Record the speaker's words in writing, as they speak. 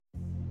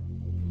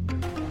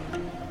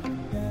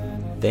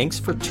Thanks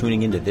for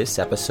tuning into this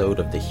episode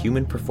of the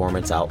Human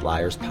Performance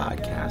Outliers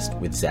podcast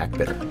with Zach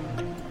Bitter.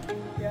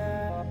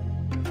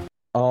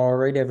 All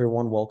right,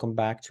 everyone, welcome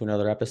back to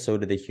another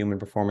episode of the Human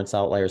Performance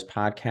Outliers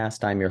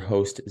podcast. I'm your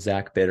host,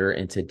 Zach Bitter,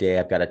 and today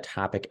I've got a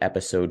topic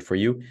episode for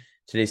you.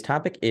 Today's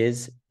topic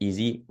is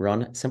Easy,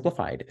 Run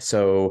Simplified.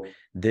 So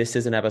this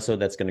is an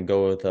episode that's going to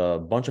go with a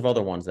bunch of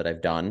other ones that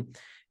I've done,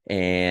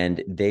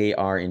 and they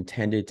are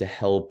intended to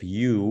help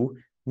you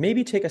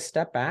maybe take a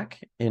step back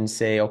and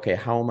say, okay,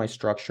 how am I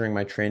structuring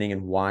my training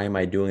and why am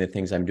I doing the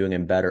things I'm doing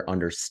and better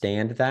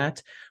understand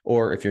that?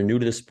 Or if you're new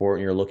to the sport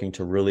and you're looking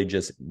to really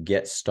just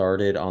get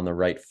started on the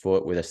right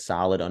foot with a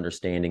solid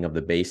understanding of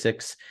the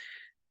basics,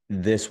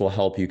 this will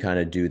help you kind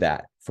of do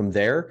that. From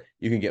there,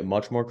 you can get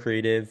much more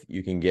creative.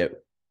 You can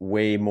get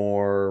way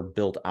more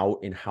built out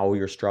in how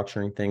you're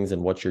structuring things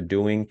and what you're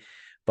doing.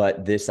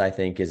 But this, I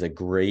think, is a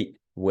great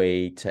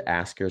way to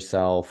ask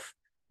yourself,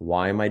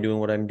 why am I doing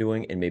what I'm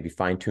doing? And maybe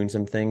fine tune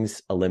some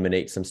things,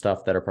 eliminate some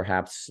stuff that are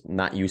perhaps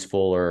not useful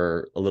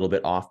or a little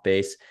bit off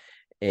base.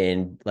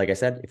 And like I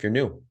said, if you're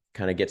new,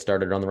 kind of get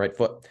started on the right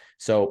foot.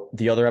 So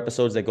the other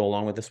episodes that go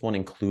along with this one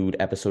include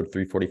episode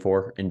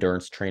 344,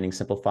 Endurance Training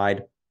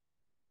Simplified,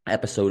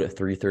 episode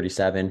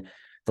 337,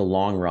 The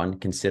Long Run,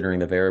 Considering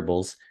the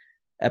Variables,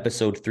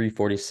 episode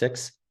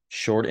 346,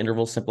 Short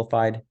Interval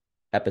Simplified,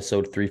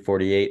 episode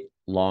 348,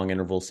 Long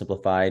Interval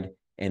Simplified.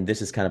 And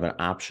this is kind of an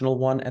optional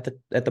one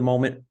at the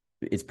moment.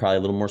 It's probably a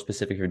little more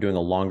specific if you're doing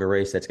a longer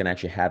race that's going to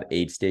actually have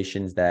aid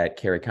stations that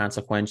carry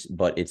consequence,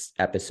 but it's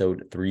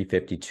episode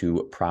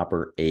 352,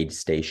 Proper Aid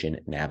Station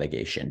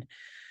Navigation.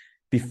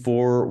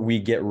 Before we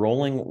get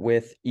rolling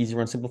with Easy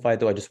Run Simplified,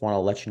 though, I just want to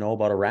let you know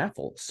about a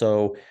raffle.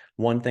 So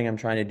one thing I'm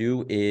trying to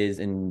do is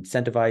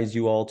incentivize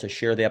you all to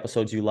share the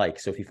episodes you like.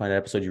 So if you find an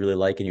episode you really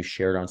like and you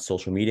share it on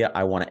social media,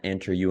 I want to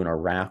enter you in a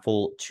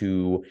raffle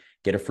to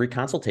get a free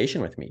consultation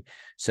with me.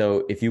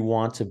 So if you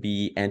want to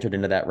be entered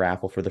into that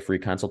raffle for the free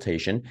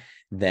consultation,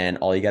 then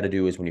all you got to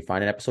do is when you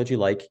find an episode you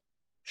like,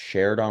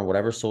 share it on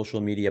whatever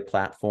social media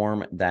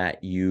platform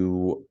that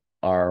you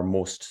are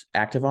most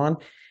active on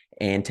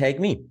and tag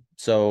me.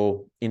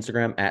 So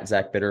Instagram at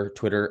Zach Bitter,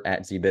 Twitter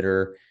at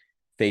ZBitter,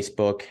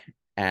 Facebook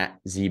at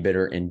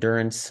ZBitter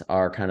Endurance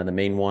are kind of the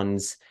main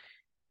ones.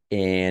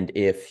 And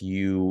if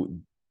you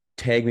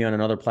tag me on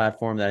another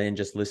platform that I didn't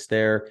just list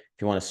there, if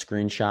you want to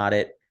screenshot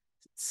it,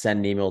 send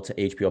an email to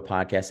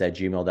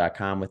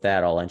hpopodcast@gmail.com with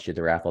that. I'll enter you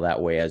the raffle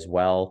that way as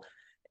well.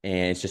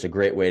 And it's just a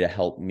great way to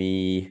help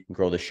me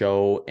grow the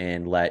show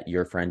and let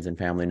your friends and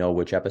family know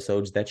which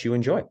episodes that you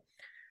enjoy.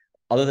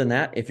 Other than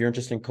that, if you're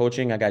interested in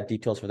coaching, I got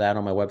details for that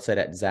on my website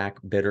at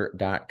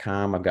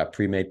zachbitter.com. I've got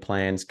pre-made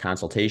plans,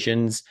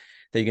 consultations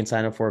that you can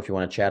sign up for if you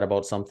want to chat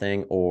about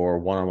something, or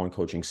one-on-one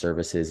coaching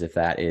services if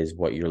that is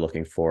what you're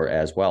looking for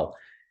as well.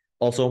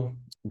 Also,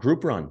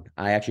 group run.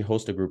 I actually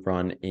host a group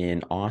run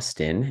in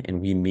Austin, and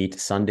we meet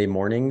Sunday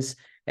mornings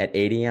at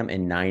 8 a.m.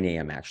 and 9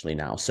 a.m. actually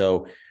now.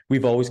 So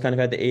we've always kind of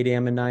had the 8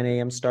 a.m. and 9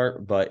 a.m.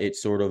 start, but it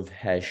sort of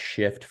has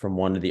shifted from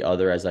one to the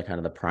other as like kind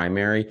of the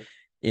primary.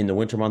 In the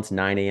winter months,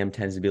 9 a.m.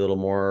 tends to be a little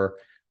more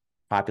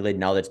populated.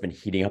 Now that's been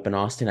heating up in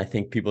Austin, I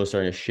think people are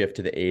starting to shift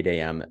to the 8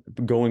 a.m.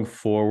 Going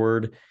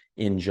forward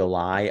in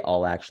July,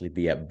 I'll actually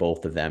be at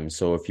both of them.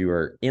 So if you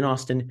are in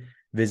Austin,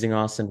 visiting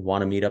Austin,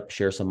 want to meet up,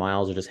 share some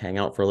miles, or just hang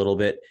out for a little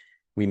bit,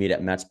 we meet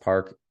at Metz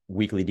Park.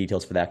 Weekly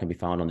details for that can be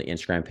found on the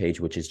Instagram page,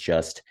 which is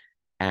just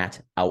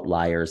at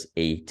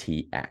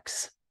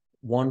OutliersATX.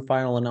 One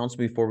final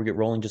announcement before we get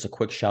rolling, just a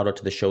quick shout out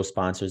to the show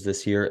sponsors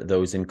this year.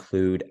 Those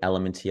include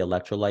Element-T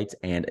Electrolytes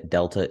and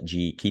Delta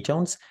G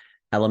Ketones.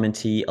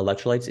 Element-T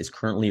Electrolytes is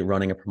currently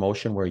running a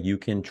promotion where you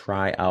can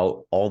try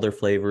out all their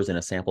flavors in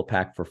a sample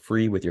pack for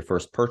free with your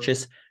first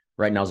purchase.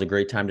 Right now is a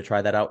great time to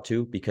try that out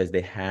too, because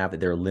they have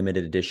their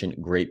limited edition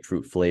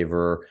grapefruit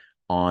flavor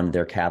on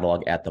their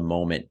catalog at the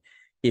moment.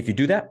 If you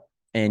do that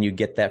and you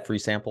get that free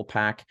sample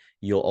pack,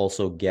 you'll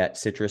also get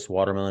citrus,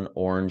 watermelon,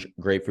 orange,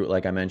 grapefruit,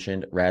 like I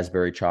mentioned,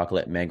 raspberry,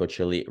 chocolate, mango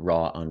chili,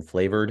 raw,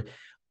 unflavored.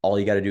 All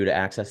you got to do to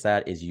access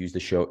that is use the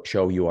show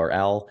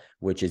URL,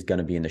 which is going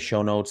to be in the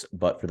show notes.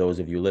 But for those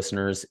of you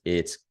listeners,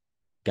 it's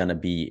going to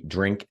be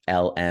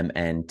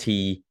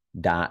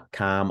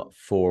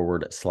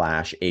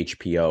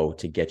drinklmnt.com/HPO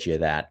to get you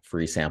that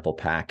free sample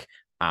pack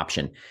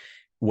option.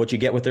 What you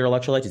get with their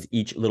electrolytes is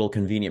each little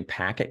convenient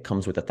packet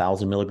comes with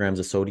 1,000 milligrams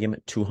of sodium,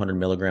 200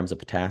 milligrams of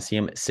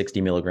potassium,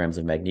 60 milligrams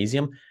of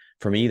magnesium.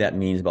 For me, that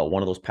means about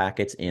one of those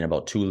packets in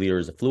about 2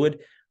 liters of fluid.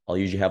 I'll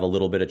usually have a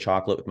little bit of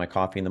chocolate with my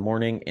coffee in the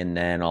morning, and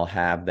then I'll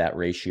have that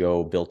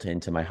ratio built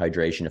into my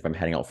hydration if I'm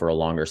heading out for a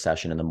longer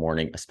session in the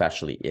morning,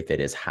 especially if it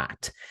is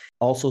hot.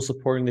 Also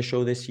supporting the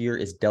show this year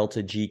is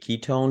Delta G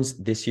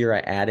Ketones. This year,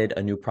 I added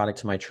a new product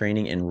to my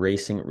training and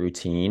racing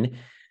routine.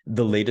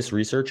 The latest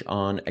research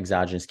on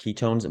exogenous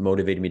ketones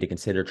motivated me to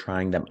consider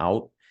trying them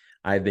out.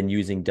 I've been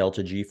using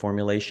Delta G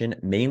formulation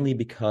mainly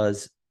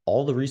because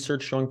all the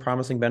research showing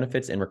promising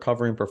benefits in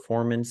recovery and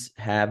performance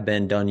have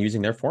been done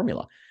using their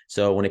formula.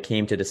 So when it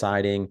came to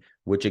deciding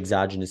which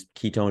exogenous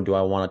ketone do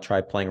I want to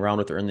try playing around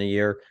with during the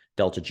year,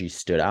 Delta G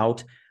stood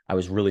out. I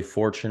was really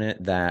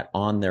fortunate that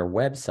on their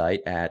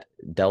website at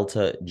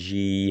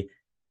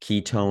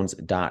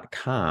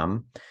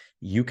deltagketones.com,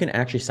 you can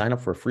actually sign up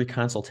for a free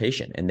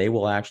consultation, and they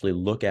will actually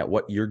look at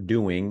what you're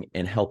doing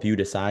and help you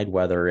decide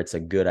whether it's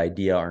a good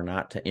idea or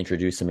not to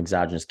introduce some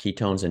exogenous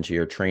ketones into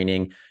your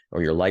training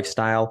or your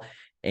lifestyle,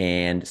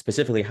 and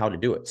specifically how to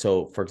do it.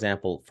 So, for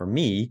example, for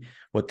me,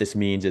 what this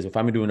means is if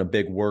I'm doing a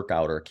big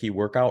workout or a key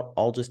workout,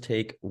 I'll just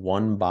take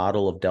one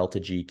bottle of Delta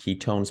G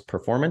Ketones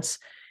Performance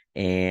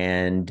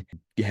and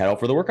head out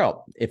for the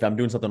workout. If I'm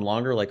doing something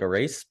longer, like a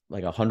race,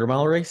 like a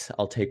 100-mile race,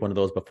 I'll take one of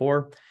those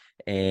before,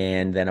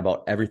 and then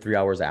about every 3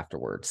 hours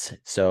afterwards.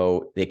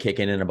 So they kick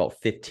in about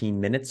 15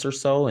 minutes or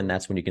so, and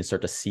that's when you can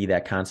start to see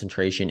that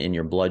concentration in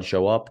your blood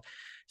show up.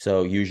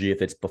 So usually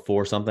if it's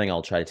before something,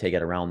 I'll try to take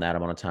it around that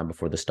amount of time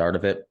before the start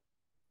of it.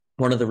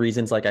 One of the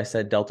reasons, like I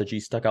said, Delta G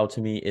stuck out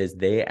to me is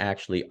they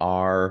actually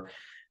are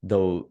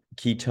the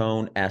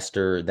ketone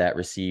ester that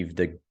received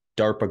the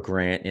DARPA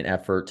grant in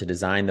effort to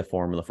design the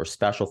formula for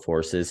special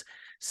forces.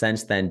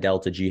 Since then,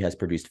 Delta G has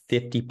produced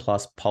 50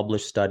 plus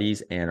published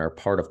studies and are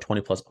part of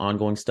 20 plus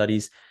ongoing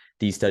studies.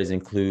 These studies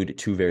include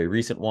two very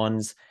recent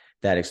ones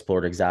that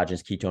explored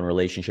exogenous ketone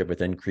relationship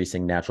with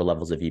increasing natural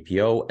levels of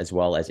EPO, as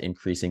well as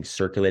increasing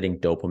circulating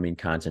dopamine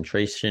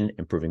concentration,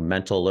 improving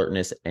mental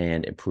alertness,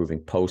 and improving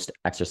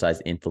post-exercise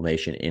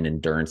inflammation in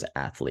endurance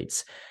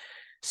athletes.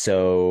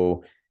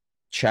 So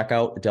check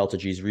out Delta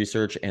G's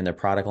research and their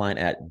product line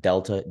at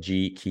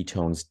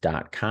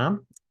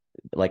deltagketones.com.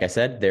 Like I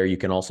said, there you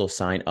can also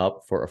sign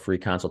up for a free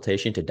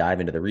consultation to dive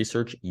into the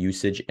research,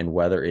 usage, and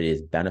whether it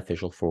is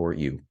beneficial for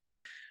you.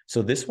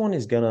 So this one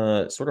is going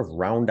to sort of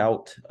round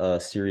out a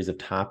series of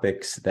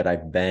topics that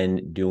I've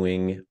been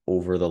doing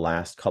over the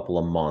last couple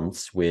of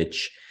months,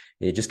 which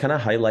it just kind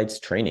of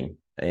highlights training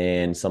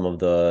and some of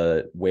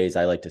the ways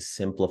I like to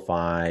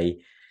simplify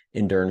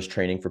endurance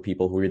training for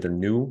people who are either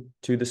new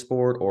to the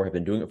sport or have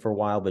been doing it for a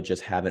while, but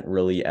just haven't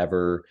really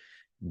ever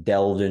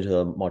delved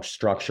into much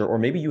structure, or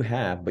maybe you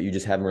have, but you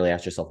just haven't really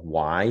asked yourself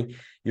why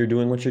you're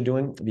doing what you're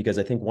doing. Because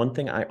I think one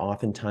thing I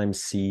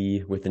oftentimes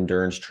see with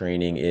endurance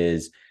training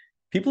is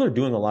people are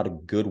doing a lot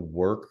of good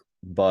work,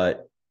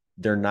 but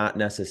they're not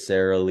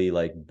necessarily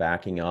like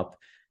backing up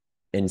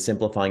and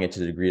simplifying it to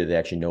the degree that they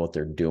actually know what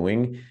they're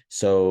doing.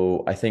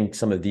 So I think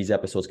some of these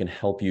episodes can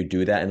help you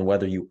do that. And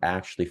whether you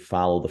actually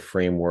follow the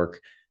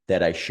framework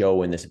that I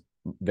show in this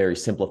very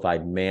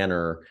simplified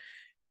manner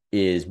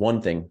is one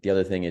thing. The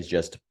other thing is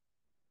just,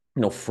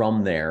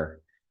 from there,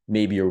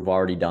 maybe you've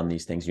already done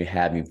these things,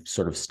 you've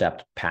sort of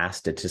stepped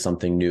past it to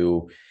something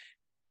new,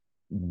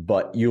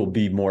 but you'll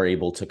be more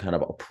able to kind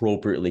of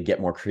appropriately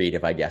get more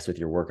creative, I guess, with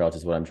your workouts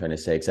is what I'm trying to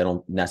say. Because I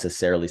don't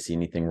necessarily see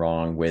anything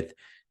wrong with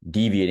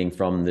deviating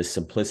from the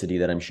simplicity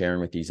that I'm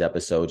sharing with these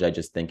episodes. I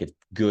just think it's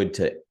good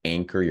to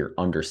anchor your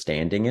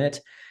understanding in it.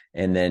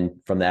 And then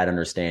from that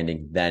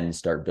understanding, then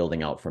start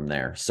building out from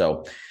there.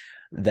 So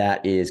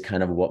that is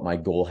kind of what my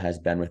goal has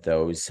been with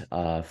those.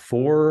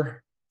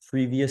 For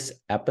previous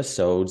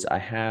episodes, I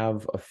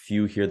have a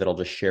few here that I'll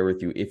just share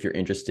with you if you're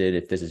interested,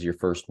 if this is your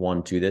first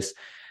one to this.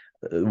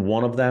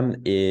 One of them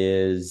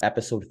is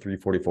episode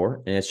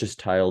 344, and it's just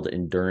titled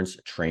Endurance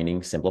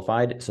Training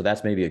Simplified. So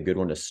that's maybe a good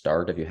one to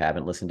start if you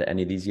haven't listened to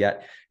any of these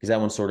yet, because that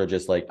one sort of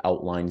just like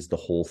outlines the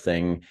whole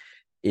thing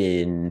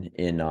in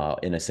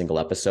a single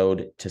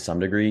episode to some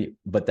degree.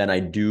 But then I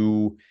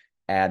do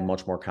add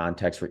much more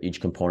context for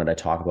each component I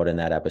talk about in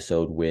that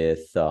episode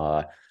with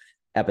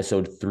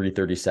episode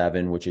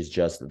 337, which is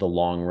just the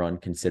long run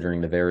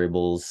considering the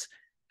variables,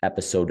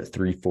 episode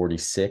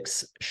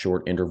 346,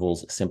 short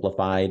intervals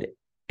simplified,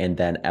 and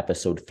then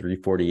episode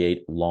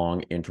 348,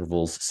 long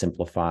intervals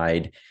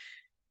simplified.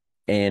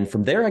 And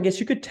from there, I guess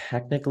you could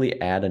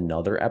technically add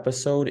another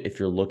episode if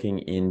you're looking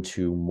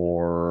into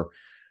more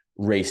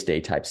race day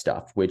type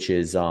stuff, which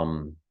is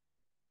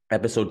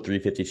episode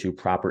 352,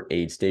 proper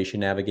aid station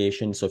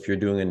navigation. So if you're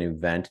doing an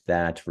event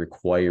that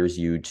requires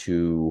you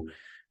to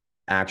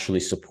actually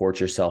support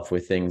yourself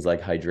with things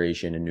like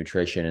hydration and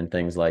nutrition and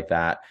things like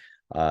that,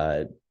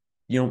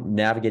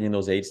 navigating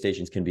those aid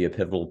stations can be a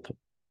pivotal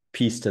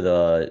piece to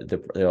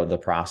the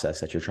process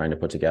that you're trying to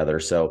put together.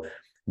 So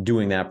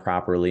doing that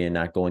properly and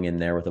not going in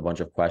there with a bunch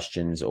of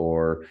questions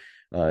or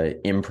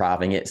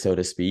improving it, so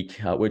to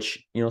speak,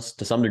 which, to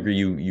some degree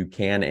you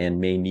can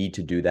and may need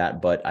to do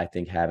that. But I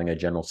think having a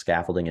general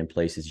scaffolding in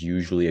place is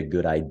usually a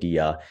good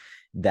idea.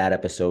 That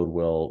episode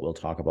will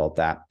talk about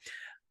that.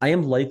 I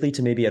am likely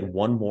to maybe add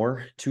one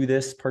more to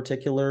this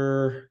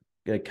particular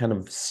kind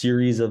of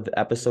series of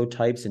episode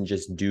types and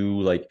just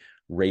do like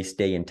race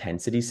day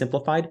intensity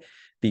simplified,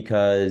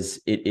 because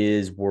it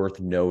is worth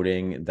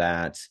noting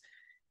that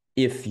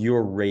if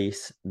your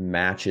race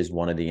matches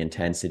one of the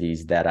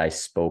intensities that I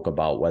spoke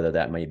about, whether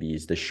that may be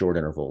the short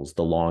intervals,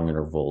 the long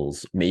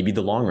intervals, maybe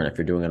the long run if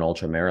you're doing an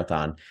ultra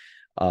marathon,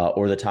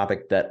 or the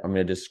topic that I'm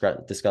going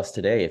to discuss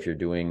today if you're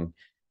doing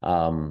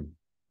an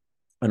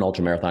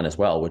ultra marathon as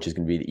well, which is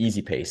going to be the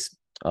easy pace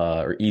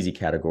or easy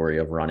category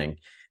of running,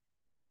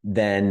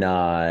 then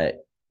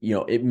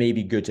it may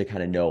be good to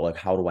kind of know, like,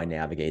 how do I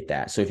navigate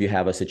that? So if you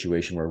have a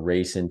situation where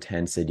race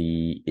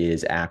intensity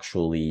is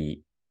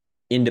actually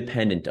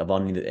independent of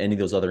any of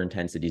those other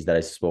intensities that I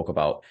spoke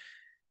about,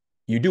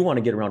 you do want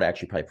to get around to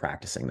actually probably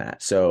practicing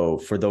that. So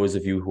for those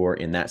of you who are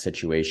in that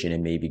situation, it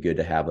may be good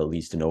to have at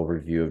least an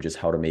overview of just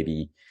how to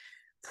maybe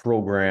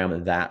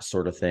program that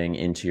sort of thing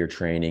into your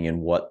training and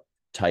what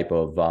type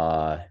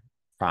of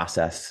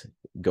process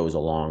goes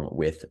along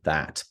with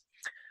that.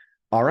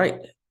 All right.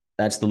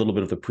 That's the little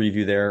bit of the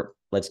preview there.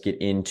 Let's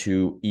get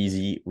into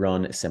Easy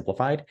Run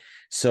Simplified.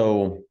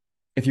 So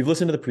if you've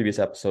listened to the previous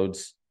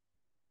episodes,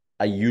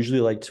 I usually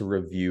like to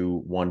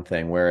review one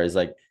thing, whereas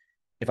like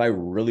if I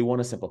really want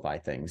to simplify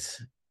things,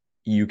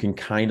 you can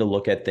kind of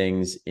look at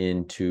things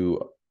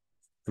into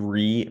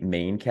three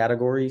main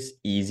categories: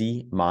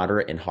 easy,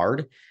 moderate, and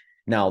hard.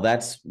 Now,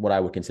 that's what I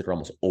would consider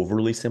almost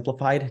overly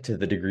simplified, to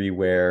the degree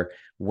where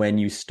when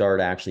you start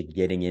actually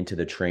getting into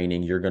the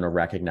training, you're going to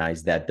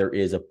recognize that there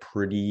is a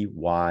pretty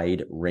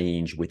wide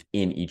range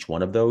within each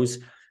one of those.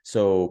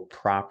 So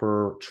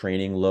proper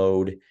training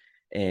load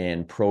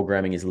and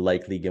programming is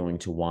likely going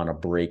to want to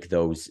break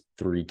those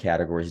three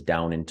categories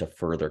down into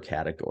further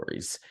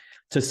categories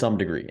to some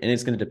degree. And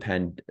it's going to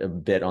depend a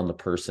bit on the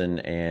person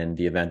and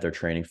the event they're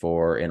training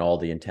for and all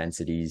the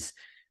intensities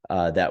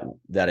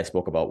that I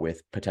spoke about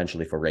with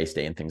potentially for race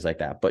day and things like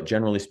that. But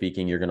generally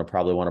speaking, you're going to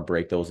probably want to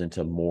break those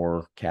into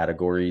more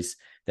categories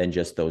than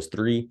just those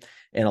three.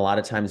 And a lot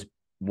of times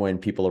when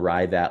people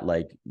arrive at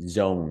like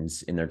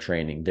zones in their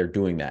training, they're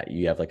doing that.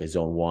 You have like a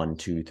zone 1,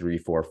 2, 3,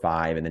 4,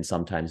 5, and then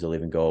sometimes they'll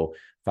even go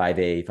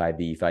 5A,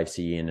 5B,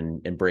 5C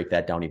and break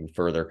that down even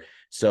further.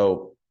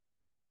 So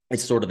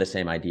it's sort of the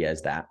same idea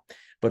as that.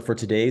 But for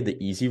today, the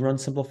Easy Run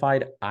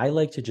Simplified, I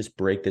like to just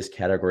break this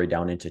category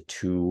down into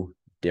two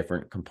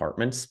different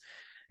compartments.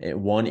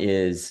 One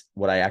is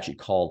what I actually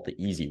call the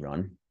easy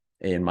run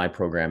in my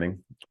programming.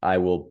 I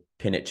will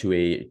pin it to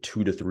a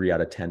 2 to 3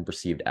 out of 10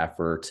 perceived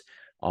effort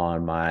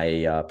on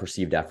my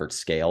perceived effort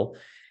scale.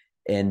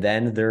 And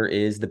then there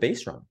is the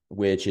base run,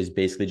 which is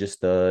basically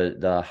just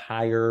the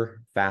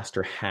higher,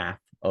 faster half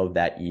of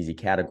that easy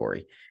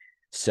category.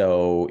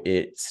 So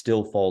it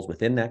still falls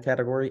within that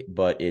category,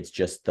 but it's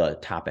just the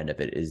top end of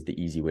it is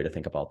the easy way to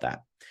think about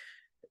that.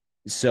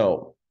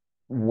 So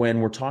when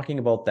we're talking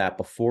about that,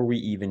 before we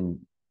even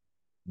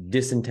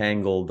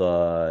disentangle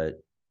the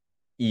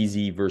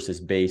easy versus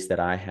base that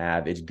I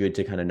have, it's good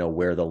to kind of know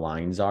where the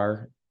lines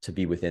are to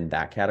be within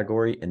that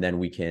category, and then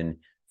we can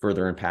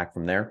further unpack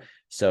from there.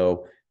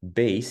 So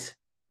base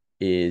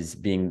is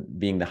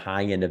being the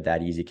high end of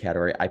that easy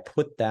category. I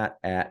put that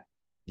at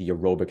the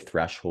aerobic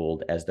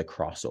threshold as the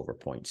crossover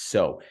point.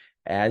 So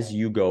as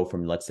you go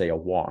from, let's say, a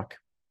walk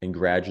and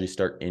gradually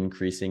start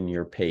increasing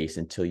your pace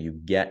until you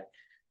get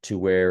to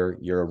where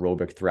your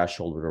aerobic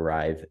threshold would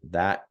arrive,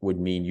 that would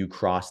mean you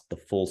crossed the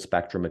full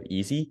spectrum of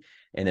easy.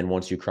 And then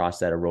once you cross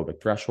that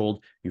aerobic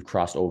threshold, you've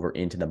crossed over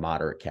into the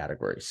moderate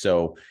category.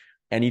 So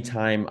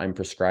anytime I'm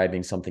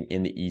prescribing something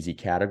in the easy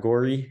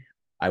category,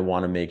 I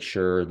want to make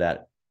sure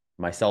that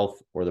myself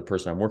or the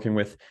person I'm working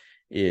with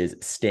is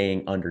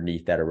staying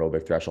underneath that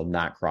aerobic threshold,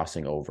 not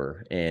crossing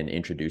over and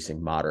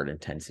introducing moderate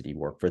intensity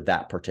work for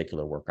that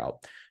particular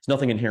workout. There's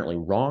nothing inherently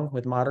wrong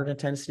with moderate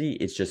intensity.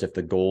 It's just if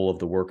the goal of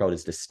the workout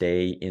is to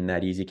stay in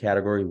that easy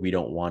category, we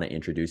don't want to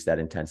introduce that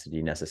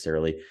intensity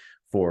necessarily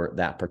for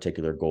that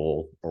particular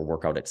goal or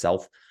workout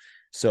itself.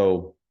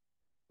 So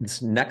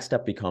this next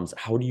step becomes,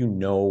 how do you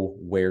know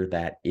where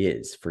that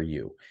is for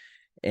you?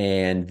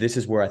 And this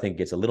is where I think it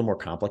gets a little more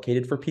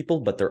complicated for people,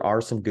 but there are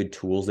some good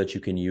tools that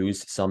you can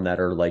use, some that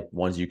are like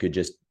ones you could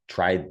just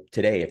try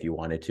today if you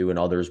wanted to, and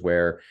others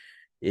where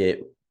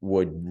it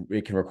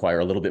can require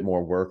a little bit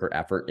more work or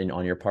effort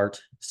on your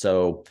part.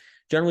 So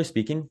generally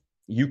speaking,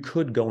 you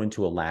could go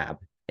into a lab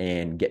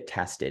and get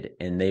tested,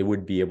 and they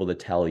would be able to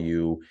tell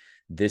you,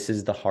 this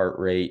is the heart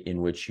rate in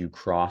which you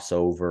cross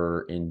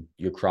over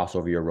your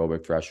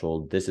aerobic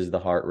threshold. This is the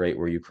heart rate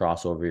where you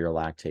cross over your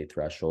lactate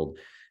threshold.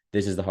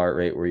 This is the heart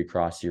rate where you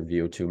cross your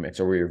VO2 max,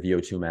 or where your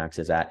VO2 max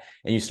is at.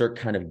 And you start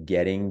kind of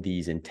getting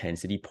these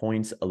intensity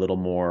points a little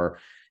more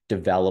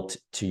developed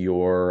to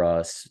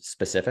your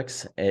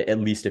specifics, at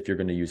least if you're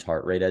going to use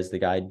heart rate as the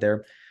guide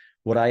there.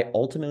 What I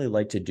ultimately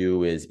like to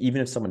do is,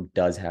 even if someone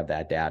does have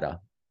that data,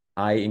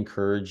 I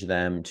encourage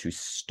them to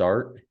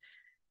start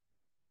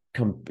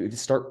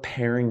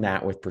pairing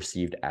that with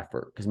perceived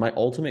effort. Because my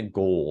ultimate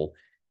goal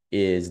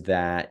is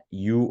that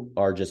you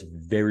are just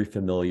very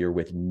familiar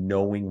with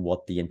knowing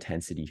what the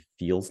intensity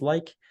feels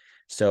like.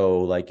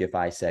 So like if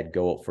I said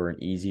go out for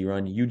an easy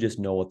run, you just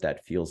know what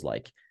that feels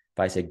like. If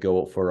I say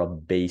go out for a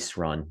base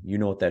run, you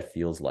know what that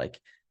feels like.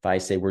 If I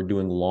say we're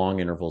doing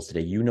long intervals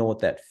today, you know what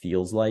that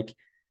feels like.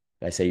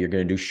 If I say you're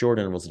going to do short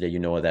intervals today, you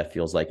know what that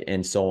feels like,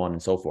 and so on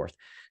and so forth.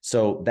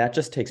 So that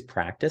just takes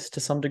practice to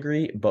some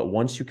degree. But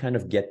once you kind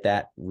of get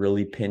that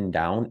really pinned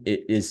down,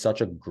 it is such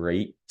a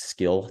great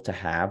skill to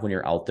have when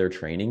you're out there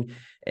training.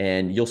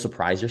 And you'll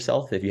surprise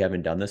yourself if you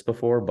haven't done this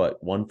before.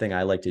 But one thing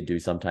I like to do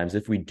sometimes,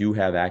 if we do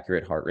have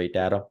accurate heart rate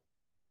data,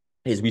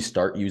 is we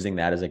start using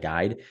that as a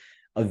guide.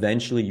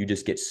 eventually you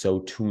just get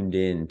so tuned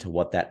in to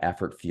what that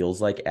effort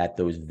feels like at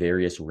those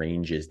various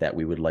ranges that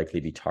we would likely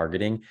be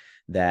targeting,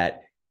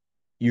 that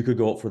you could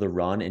go out for the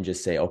run and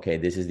just say, okay,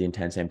 this is the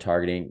intensity I'm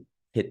targeting,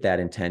 hit that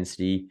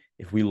intensity.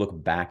 If we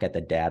look back at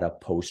the data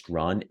post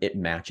run, it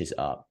matches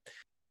up.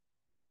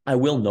 I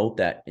will note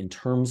that in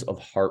terms of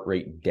heart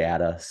rate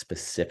data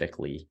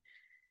specifically,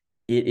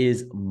 it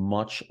is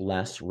much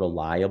less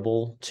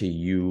reliable to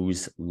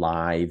use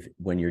live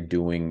when you're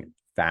doing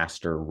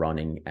faster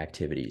running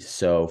activities.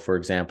 So for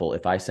example,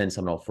 if I send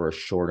someone out for a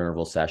short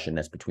interval session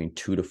that's between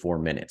 2 to 4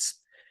 minutes,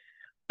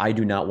 I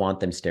do not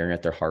want them staring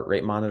at their heart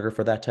rate monitor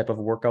for that type of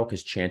workout,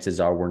 because chances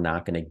are we're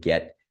not going to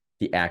get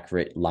the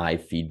accurate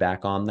live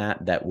feedback on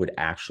that would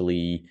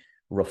actually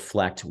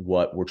reflect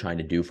what we're trying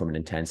to do from an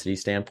intensity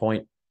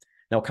standpoint.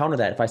 Now, counter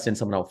that, if I send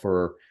someone out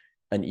for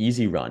an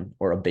easy run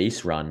or a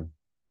base run,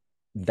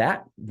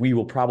 that we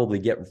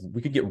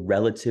could get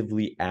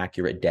relatively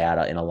accurate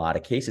data in a lot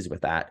of cases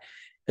with that,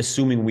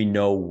 assuming we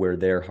know where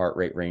their heart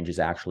rate ranges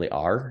actually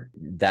are.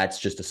 That's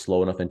just a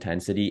slow enough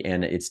intensity,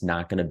 and it's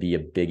not going to be a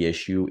big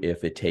issue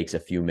if it takes a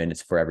few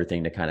minutes for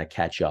everything to kind of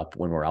catch up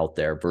when we're out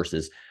there,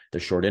 versus the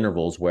short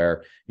intervals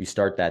where you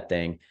start that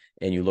thing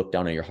and you look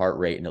down at your heart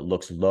rate and it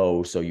looks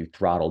low. So you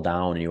throttle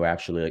down and you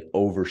actually like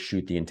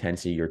overshoot the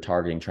intensity you're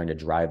targeting, trying to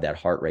drive that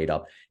heart rate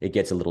up. It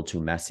gets a little too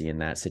messy in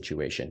that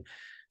situation.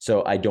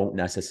 So I don't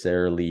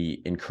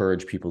necessarily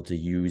encourage people to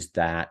use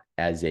that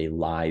as a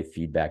live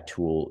feedback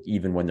tool,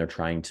 even when they're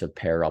trying to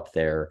pair up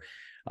their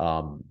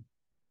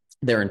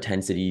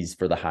intensities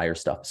for the higher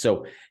stuff.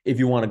 So if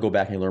you want to go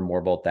back and learn more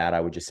about that, I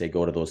would just say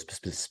go to those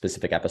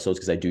specific episodes,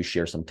 because I do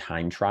share some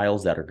time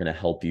trials that are going to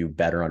help you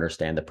better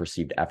understand the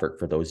perceived effort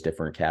for those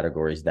different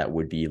categories that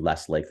would be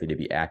less likely to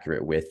be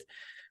accurate with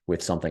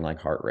something like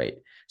heart rate.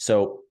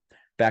 So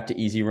back to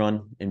easy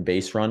run and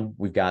base run,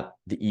 we've got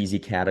the easy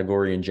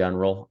category in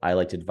general. I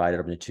like to divide it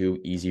up into two: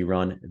 easy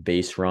run,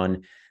 base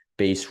run.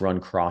 Base run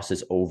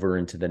crosses over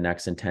into the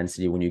next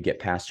intensity when you get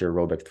past your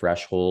aerobic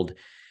threshold.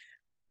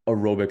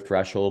 Aerobic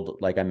threshold,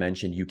 like I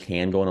mentioned, you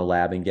can go in a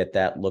lab and get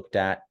that looked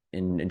at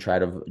and try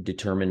to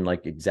determine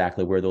like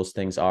exactly where those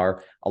things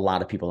are. A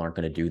lot of people aren't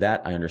going to do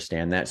that. I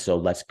understand that. So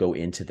let's go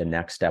into the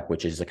next step,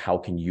 which is like, how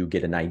can you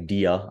get an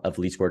idea of at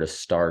least where to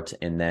start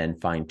and then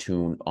fine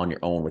tune on your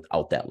own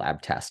without that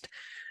lab test?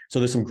 So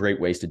there's some great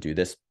ways to do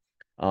this.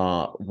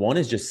 One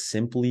is just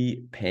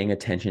simply paying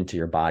attention to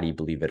your body,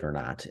 believe it or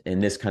not.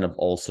 And this kind of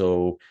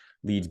also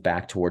leads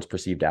back towards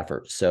perceived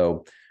effort.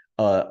 So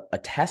a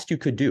test you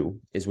could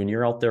do is when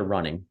you're out there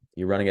running,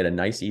 you're running at a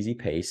nice, easy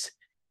pace,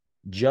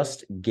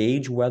 just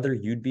gauge whether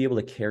you'd be able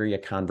to carry a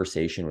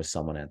conversation with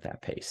someone at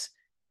that pace.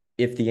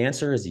 If the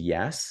answer is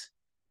yes,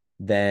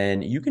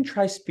 then you can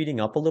try speeding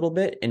up a little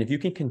bit. And if you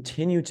can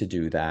continue to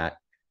do that,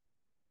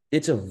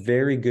 it's a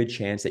very good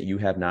chance that you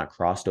have not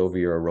crossed over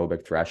your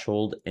aerobic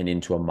threshold and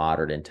into a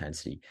moderate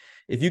intensity.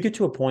 If you get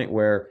to a point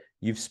where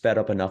you've sped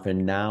up enough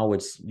and now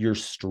you're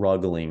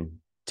struggling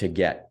to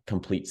get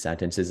complete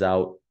sentences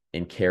out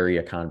and carry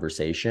a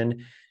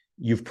conversation,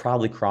 you've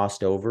probably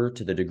crossed over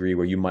to the degree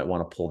where you might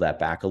want to pull that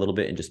back a little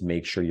bit and just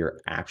make sure you're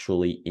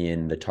actually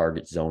in the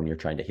target zone you're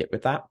trying to hit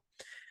with that.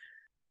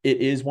 It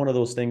is one of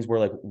those things where,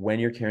 like, when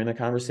you're carrying the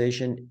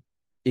conversation,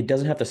 it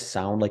doesn't have to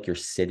sound like you're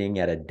sitting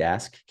at a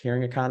desk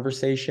carrying a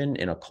conversation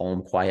in a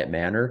calm, quiet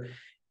manner.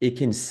 It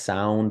can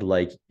sound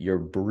like you're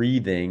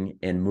breathing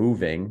and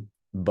moving,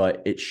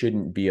 but it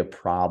shouldn't be a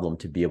problem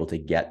to be able to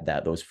get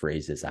those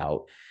phrases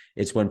out.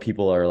 It's when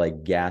people are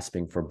like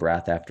gasping for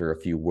breath after a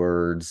few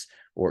words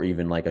or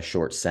even like a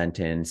short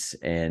sentence,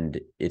 and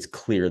it's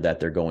clear that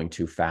they're going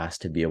too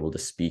fast to be able to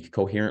speak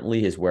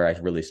coherently, is where I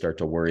really start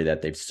to worry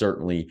that they've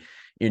certainly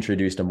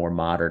introduced a more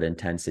moderate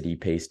intensity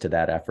pace to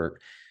that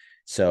effort.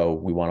 So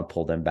we want to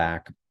pull them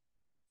back.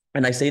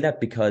 And I say that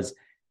because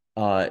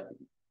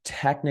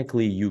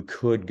technically you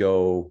could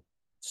go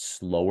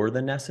slower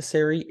than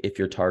necessary if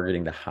you're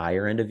targeting the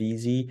higher end of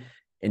easy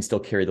and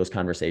still carry those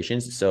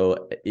conversations.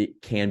 So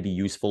it can be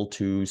useful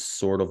to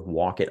sort of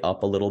walk it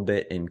up a little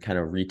bit and kind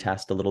of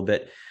retest a little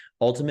bit.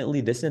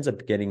 Ultimately, this ends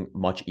up getting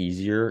much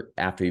easier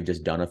after you've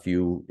just done a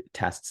few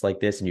tests like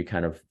this and you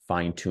kind of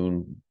fine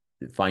tune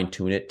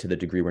it to the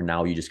degree where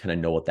now you just kind of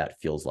know what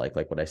that feels like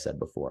what I said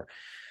before.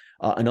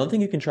 Another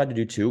thing you can try to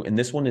do too, and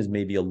this one is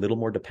maybe a little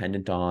more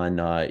dependent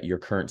on your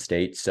current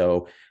state.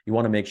 So you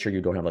want to make sure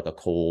you don't have like a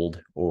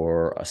cold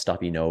or a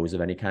stuffy nose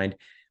of any kind.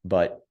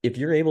 But if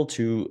you're able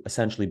to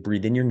essentially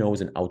breathe in your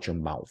nose and out your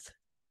mouth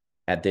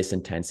at this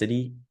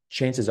intensity,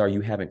 chances are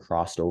you haven't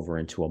crossed over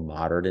into a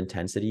moderate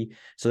intensity.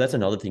 So that's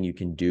another thing you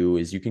can do,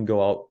 is you can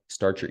go out,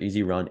 start your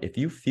easy run. If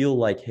you feel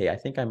like, hey, I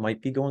think I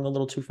might be going a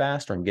little too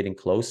fast or I'm getting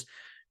close,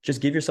 just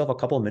give yourself a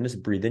couple of minutes,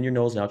 breathe in your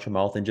nose and out your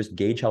mouth, and just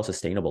gauge how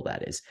sustainable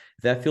that is.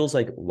 If that feels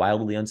like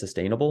wildly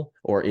unsustainable,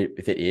 or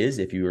if it is,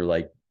 if you were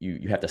like,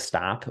 you have to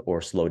stop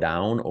or slow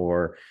down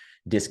or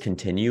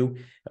discontinue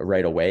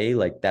right away,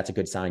 like that's a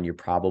good sign you're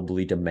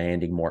probably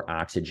demanding more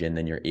oxygen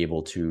than you're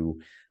able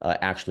to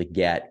actually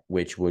get,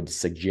 which would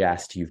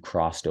suggest you've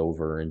crossed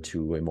over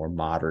into a more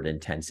moderate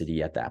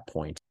intensity at that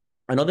point.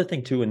 Another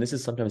thing too, and this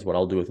is sometimes what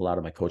I'll do with a lot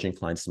of my coaching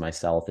clients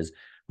myself, is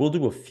we'll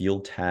do a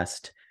field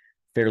test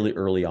fairly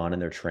early on in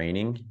their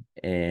training.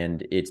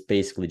 And it's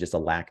basically just a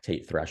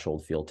lactate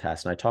threshold field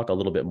test. And I talk a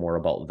little bit more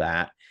about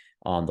that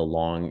on the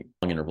long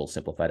interval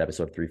simplified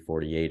episode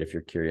 348, if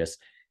you're curious.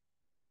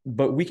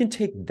 But we can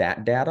take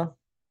that data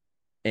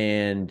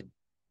and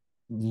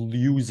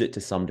use it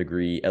to some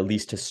degree, at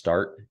least to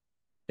start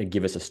and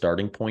give us a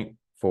starting point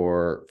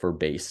for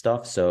base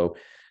stuff. So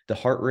the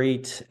heart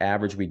rate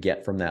average we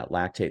get from that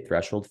lactate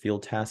threshold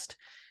field test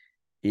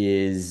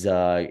is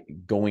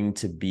going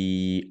to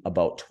be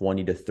about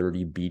 20 to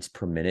 30 beats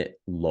per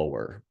minute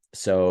lower.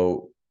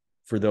 So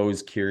for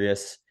those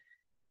curious,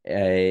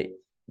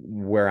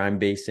 where I'm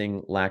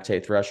basing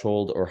lactate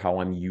threshold or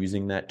how I'm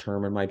using that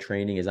term in my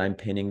training is I'm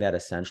pinning that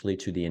essentially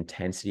to the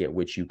intensity at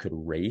which you could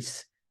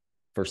race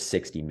for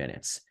 60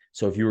 minutes.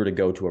 So if you were to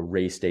go to a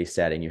race day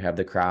setting, you have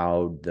the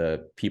crowd,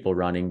 the people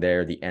running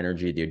there, the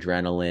energy, the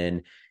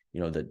adrenaline,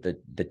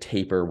 the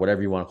taper,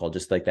 whatever you want to call it,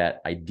 just like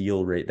that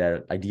ideal rate,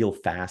 that ideal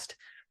fast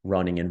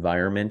running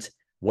environment.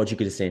 What you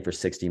could sustain for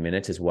 60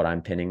 minutes is what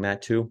I'm pinning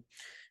that to.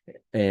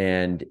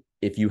 And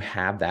if you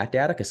have that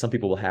data, because some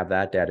people will have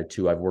that data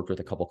too. I've worked with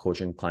a couple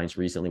coaching clients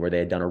recently where they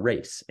had done a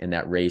race, and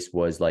that race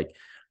was like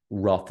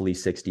roughly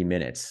 60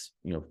 minutes,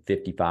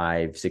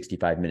 55,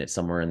 65 minutes,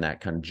 somewhere in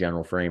that kind of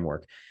general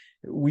framework.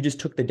 We just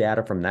took the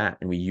data from that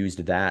and we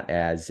used that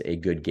as a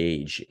good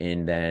gauge.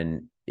 And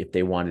then if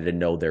they wanted to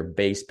know their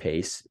base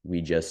pace,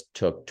 we just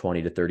took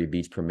 20 to 30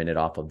 beats per minute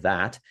off of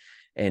that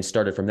and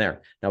started from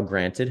there. Now,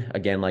 granted,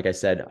 again, like I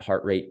said,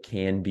 heart rate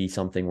can be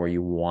something where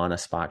you want to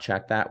spot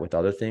check that with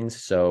other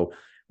things. So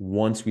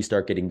once we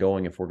start getting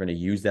going, if we're going to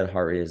use that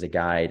heart rate as a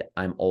guide,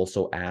 I'm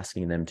also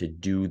asking them to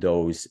do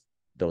those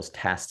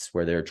tests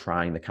where they're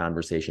trying the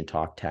conversation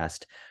talk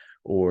test,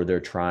 or they're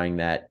trying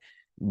that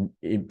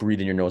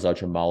breathe in your nose,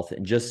 out your mouth.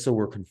 And just so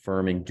we're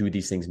confirming, do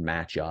these things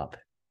match up?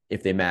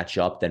 If they match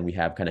up, then we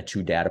have kind of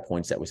two data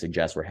points that would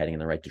suggest we're heading in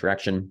the right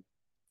direction.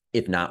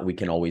 If not, we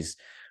can always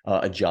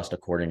adjust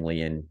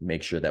accordingly and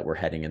make sure that we're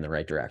heading in the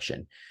right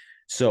direction.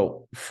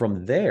 So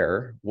from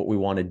there, what we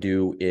want to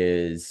do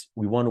is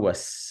we want to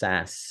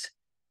assess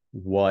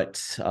what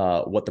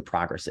the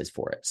progress is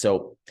for it.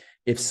 So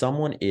if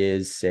someone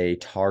is, say,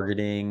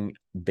 targeting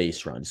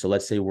base run, so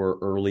let's say we're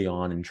early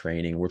on in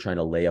training, we're trying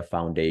to lay a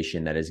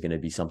foundation that is going to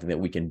be something that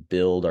we can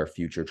build our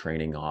future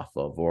training off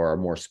of, or our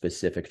more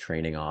specific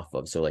training off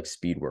of. So like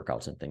speed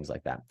workouts and things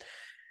like that.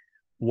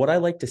 What I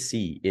like to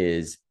see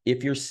is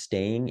if you're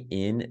staying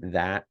in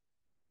that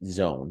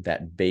zone,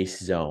 that base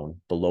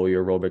zone below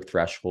your aerobic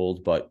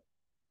threshold, but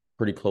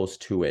pretty close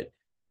to it,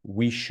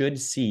 we should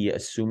see,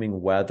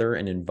 assuming weather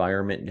and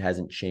environment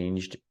hasn't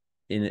changed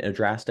in a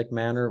drastic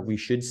manner, we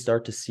should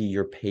start to see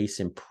your pace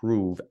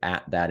improve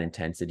at that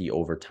intensity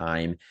over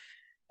time,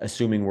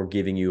 assuming we're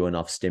giving you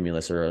enough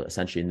stimulus, or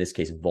essentially in this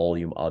case,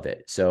 volume of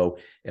it. So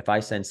if I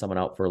send someone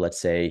out for,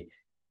 let's say,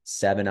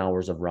 7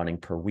 hours of running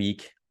per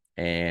week,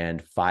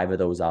 and 5 of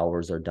those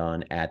hours are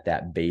done at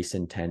that base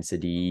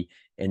intensity,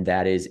 and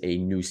that is a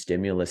new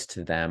stimulus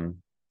to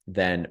them,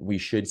 then we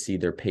should see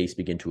their pace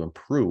begin to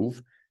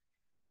improve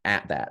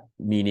at that,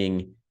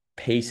 meaning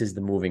pace is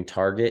the moving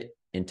target,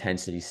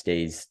 intensity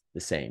stays the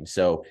same.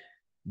 So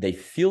they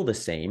feel the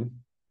same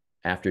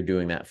after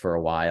doing that for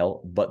a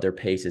while, but their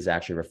pace is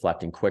actually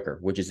reflecting quicker,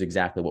 which is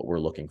exactly what we're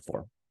looking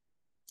for.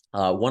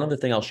 One other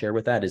thing I'll share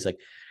with that is, like,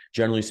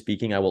 generally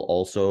speaking, I will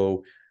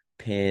also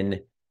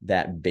pin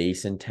that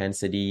base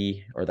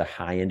intensity or the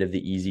high end of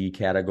the easy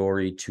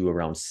category to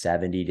around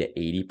 70 to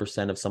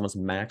 80% of someone's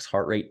max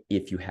heart rate,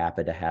 if you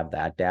happen to have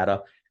that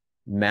data.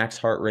 Max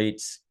heart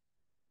rates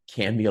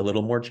can be a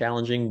little more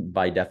challenging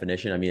by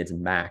definition. I mean, it's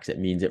max. It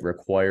means it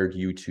required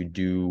you to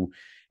do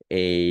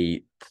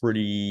a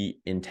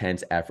pretty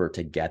intense effort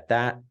to get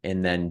that.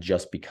 And then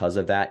just because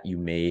of that, you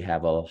may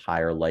have a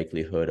higher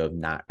likelihood of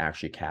not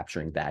actually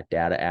capturing that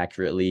data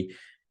accurately.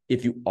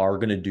 If you are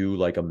going to do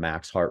like a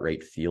max heart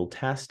rate field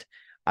test,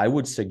 I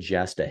would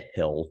suggest a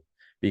hill,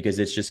 because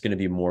it's just going to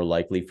be more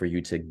likely for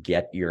you to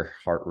get your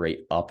heart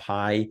rate up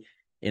high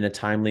in a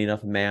timely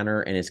enough manner,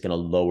 and it's going to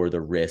lower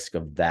the risk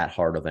of that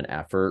hard of an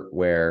effort.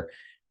 Where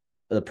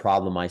the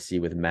problem I see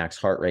with max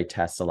heart rate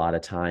tests a lot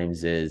of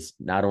times is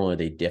not only are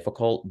they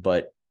difficult,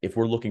 but if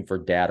we're looking for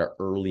data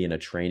early in a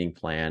training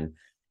plan,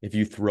 if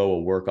you throw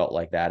a workout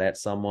like that at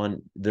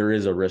someone, there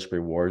is a risk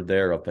reward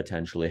there of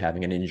potentially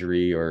having an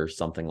injury or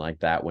something like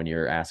that when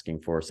you're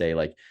asking for, say,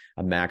 like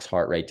a max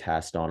heart rate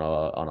test on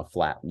a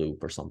flat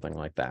loop or something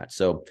like that.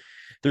 So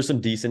there's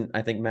some decent,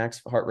 I think,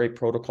 max heart rate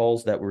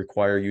protocols that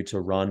require you to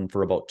run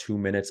for about 2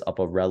 minutes up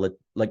a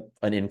like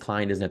an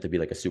incline. Doesn't have to be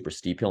like a super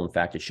steep hill. In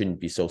fact, it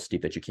shouldn't be so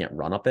steep that you can't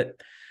run up it,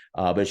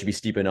 but it should be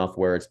steep enough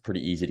where it's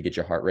pretty easy to get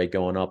your heart rate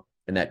going up.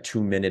 And that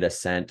 2-minute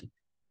ascent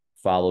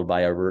followed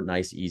by a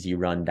nice easy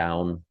run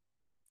down,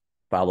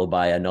 followed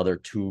by another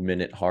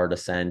 2-minute hard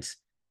ascent,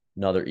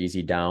 another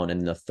easy down,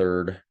 and the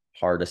third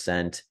hard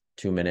ascent,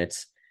 2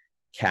 minutes.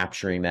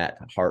 Capturing that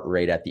heart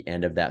rate at the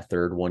end of that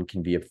third one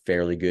can be a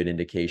fairly good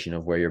indication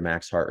of where your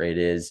max heart rate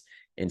is.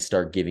 and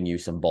start giving you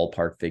some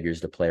ballpark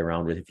figures to play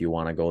around with if you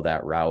want to go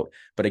that route.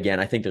 But again,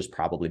 I think there's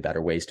probably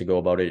better ways to go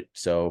about it.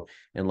 So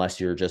unless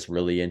you're just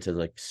really into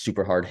like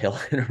super hard hill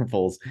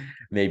intervals,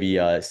 maybe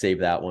save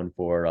that one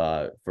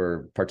for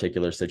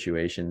particular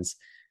situations.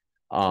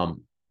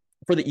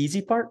 For the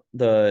easy part,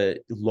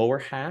 the lower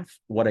half,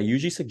 what I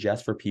usually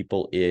suggest for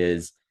people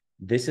is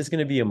this is going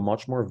to be a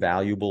much more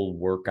valuable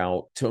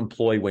workout to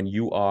employ when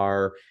you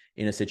are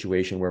in a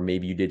situation where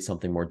maybe you did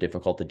something more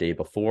difficult the day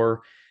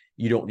before.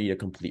 You don't need a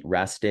complete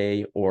rest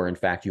day, or in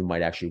fact, you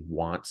might actually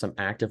want some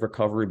active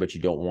recovery, but you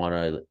don't want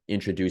to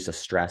introduce a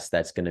stress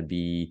that's going to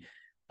be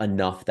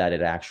enough that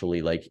it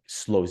actually like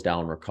slows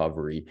down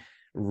recovery.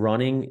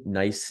 Running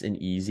nice and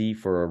easy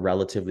for a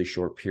relatively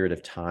short period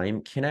of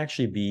time can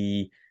actually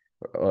be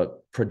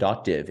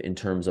productive in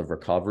terms of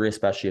recovery,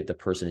 especially if the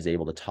person is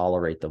able to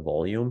tolerate the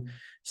volume.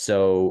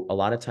 So a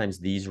lot of times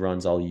these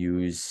runs I'll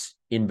use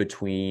in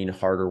between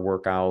harder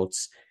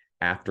workouts,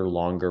 after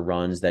longer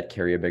runs that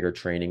carry a bigger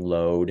training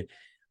load,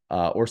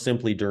 or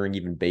simply during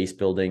even base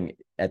building.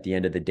 At the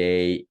end of the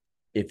day,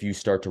 if you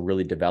start to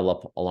really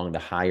develop along the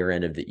higher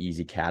end of the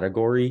easy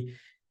category,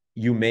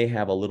 you may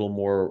have a little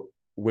more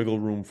wiggle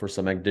room for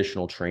some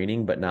additional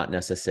training, but not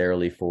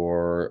necessarily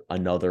for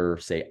another,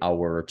 say,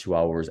 hour or 2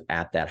 hours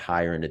at that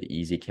higher end of the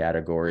easy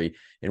category,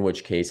 in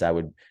which case I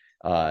would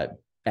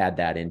add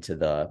that into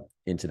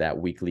that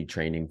weekly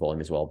training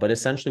volume as well. But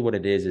essentially what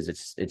it is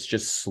it's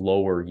just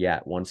slower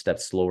yet, one step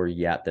slower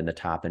yet than the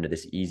top end of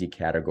this easy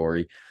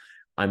category.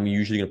 I'm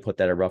usually going to put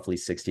that at roughly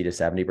 60 to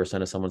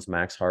 70% of someone's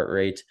max heart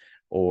rate,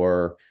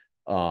 or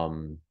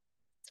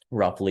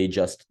roughly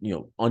just,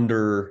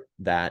 under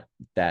that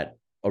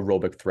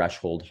aerobic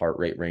threshold heart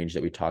rate range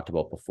that we talked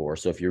about before.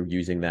 So if you're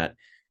using that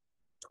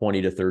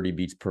 20 to 30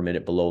 beats per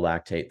minute below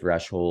lactate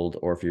threshold,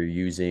 or if you're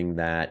using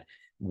that,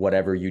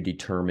 whatever you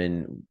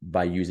determine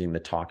by using the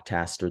talk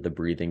test or the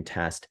breathing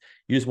test,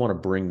 you just want to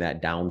bring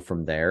that down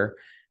from there.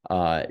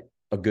 A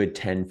good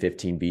 10,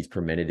 15 beats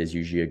per minute is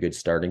usually a good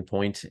starting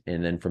point.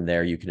 And then from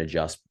there you can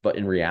adjust. But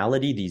in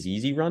reality, these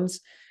easy runs,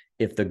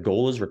 if the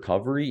goal is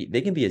recovery,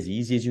 they can be as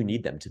easy as you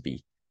need them to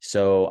be.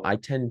 So I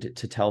tend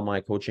to tell my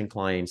coaching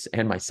clients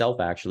and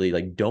myself actually,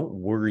 like, don't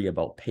worry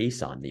about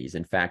pace on these.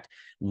 In fact,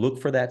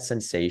 look for that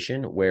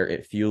sensation where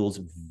it feels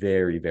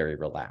very, very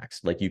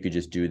relaxed. Like you could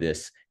just do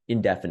this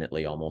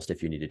indefinitely almost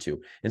if you needed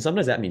to. And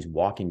sometimes that means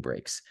walking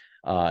breaks.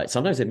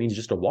 Sometimes it means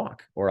just a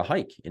walk or a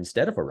hike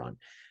instead of a run.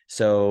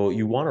 So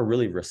you want to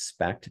really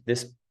respect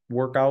this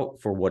workout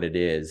for what it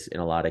is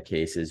in a lot of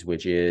cases,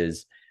 which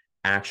is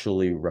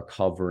actually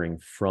recovering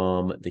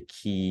from the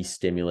key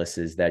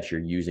stimuluses that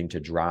you're using to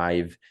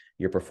drive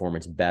your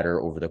performance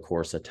better over the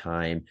course of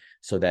time,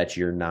 so that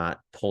you're not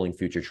pulling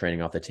future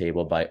training off the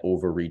table by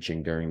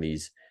overreaching during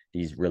these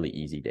really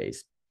easy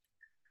days.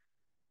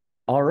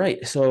 All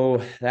right, so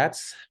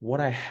that's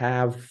what I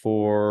have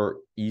for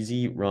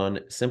Easy Run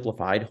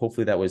Simplified.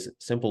 Hopefully that was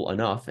simple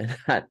enough and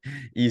not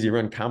Easy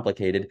Run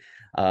complicated.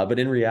 But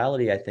in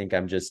reality, I think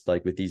I'm just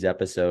like with these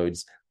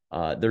episodes,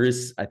 there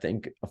is, I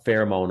think, a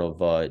fair amount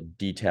of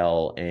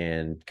detail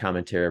and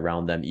commentary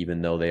around them,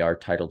 even though they are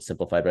titled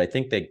Simplified. But I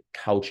think they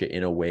couch it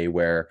in a way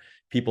where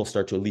people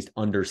start to at least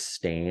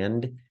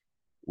understand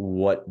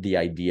what the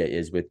idea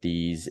is with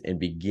these and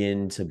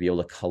begin to be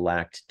able to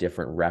collect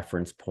different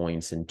reference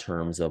points in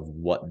terms of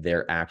what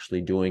they're actually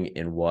doing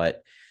and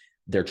what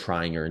they're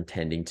trying or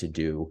intending to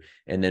do.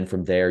 And then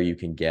from there, you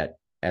can get,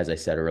 as I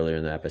said earlier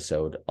in the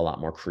episode, a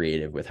lot more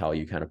creative with how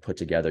you kind of put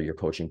together your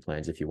coaching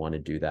plans if you want to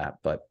do that.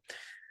 But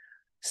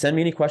send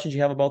me any questions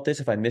you have about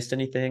this. If I missed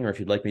anything, or if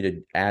you'd like me to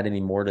add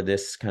any more to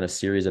this kind of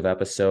series of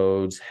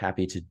episodes,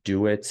 happy to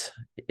do it.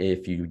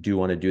 If you do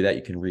want to do that,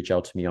 you can reach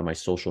out to me on my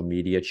social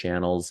media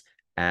channels,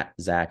 at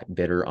Zach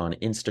Bitter on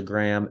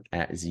Instagram,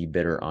 at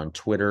ZBitter on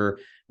Twitter.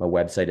 My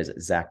website is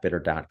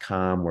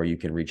zachbitter.com, where you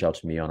can reach out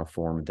to me on a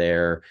form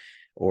there,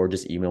 or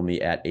just email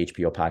me at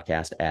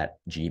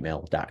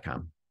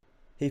hpopodcast@gmail.com.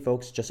 Hey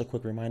folks, just a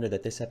quick reminder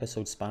that this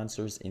episode's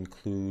sponsors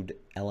include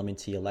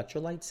LMNT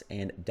electrolytes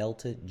and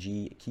Delta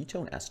G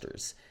ketone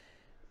esters.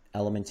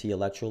 LMNT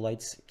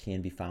electrolytes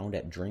can be found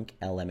at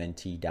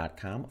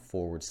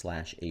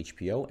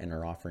drinklmnt.com/HPO and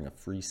are offering a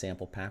free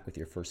sample pack with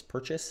your first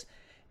purchase.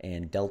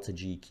 And Delta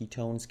G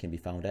ketones can be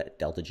found at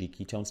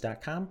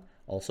deltagketones.com.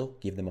 Also,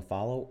 give them a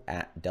follow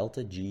at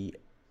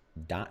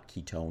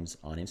deltag.ketones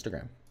on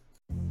Instagram.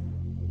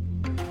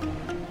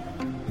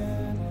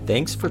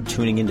 Thanks for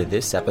tuning into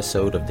this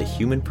episode of the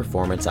Human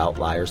Performance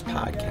Outliers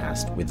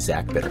podcast with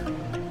Zach Bitter.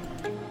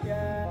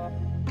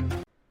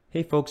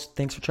 Hey folks,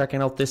 thanks for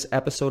checking out this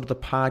episode of the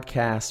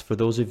podcast. For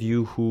those of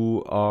you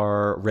who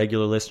are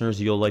regular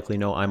listeners, you'll likely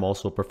know I'm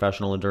also a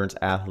professional endurance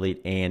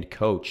athlete and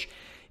coach.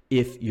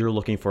 If you're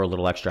looking for a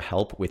little extra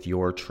help with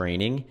your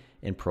training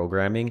and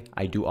programming,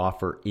 I do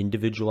offer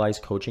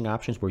individualized coaching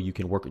options where you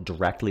can work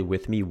directly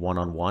with me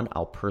one-on-one.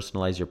 I'll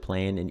personalize your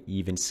plan and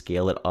even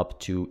scale it up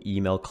to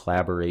email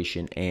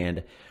collaboration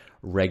and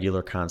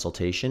regular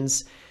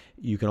consultations.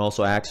 You can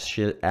also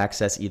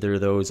access either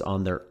of those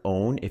on their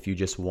own if you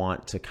just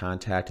want to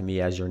contact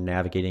me as you're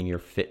navigating your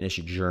fitness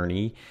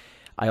journey.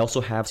 I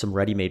also have some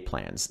ready-made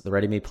plans. The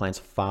ready-made plans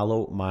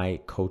follow my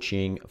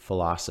coaching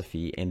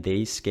philosophy, and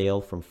they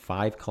scale from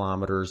 5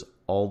 kilometers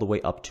all the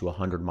way up to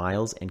 100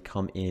 miles and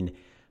come in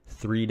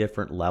 3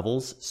 different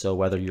levels. So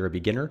whether you're a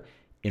beginner,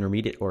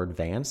 intermediate, or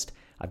advanced,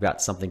 I've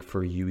got something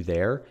for you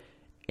there.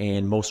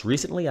 And most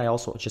recently, I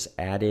also just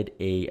added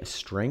a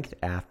strength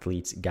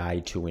athlete's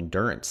guide to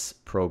endurance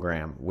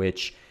program,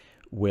 which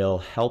will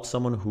help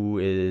someone who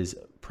is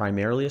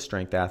primarily a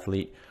strength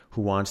athlete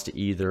who wants to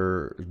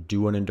either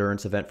do an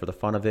endurance event for the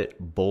fun of it,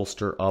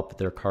 bolster up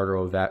their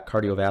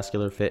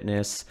cardiovascular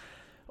fitness,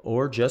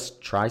 or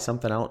just try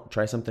something out,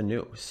 try something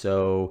new.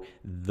 So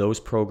those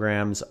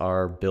programs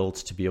are built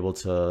to be able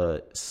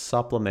to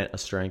supplement a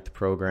strength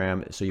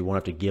program so you won't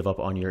have to give up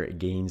on your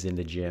gains in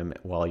the gym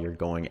while you're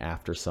going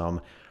after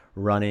some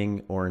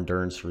running or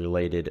endurance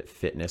related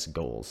fitness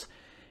goals.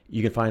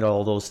 You can find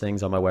all those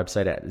things on my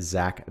website at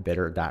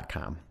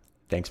zachbitter.com.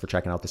 Thanks for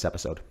checking out this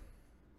episode.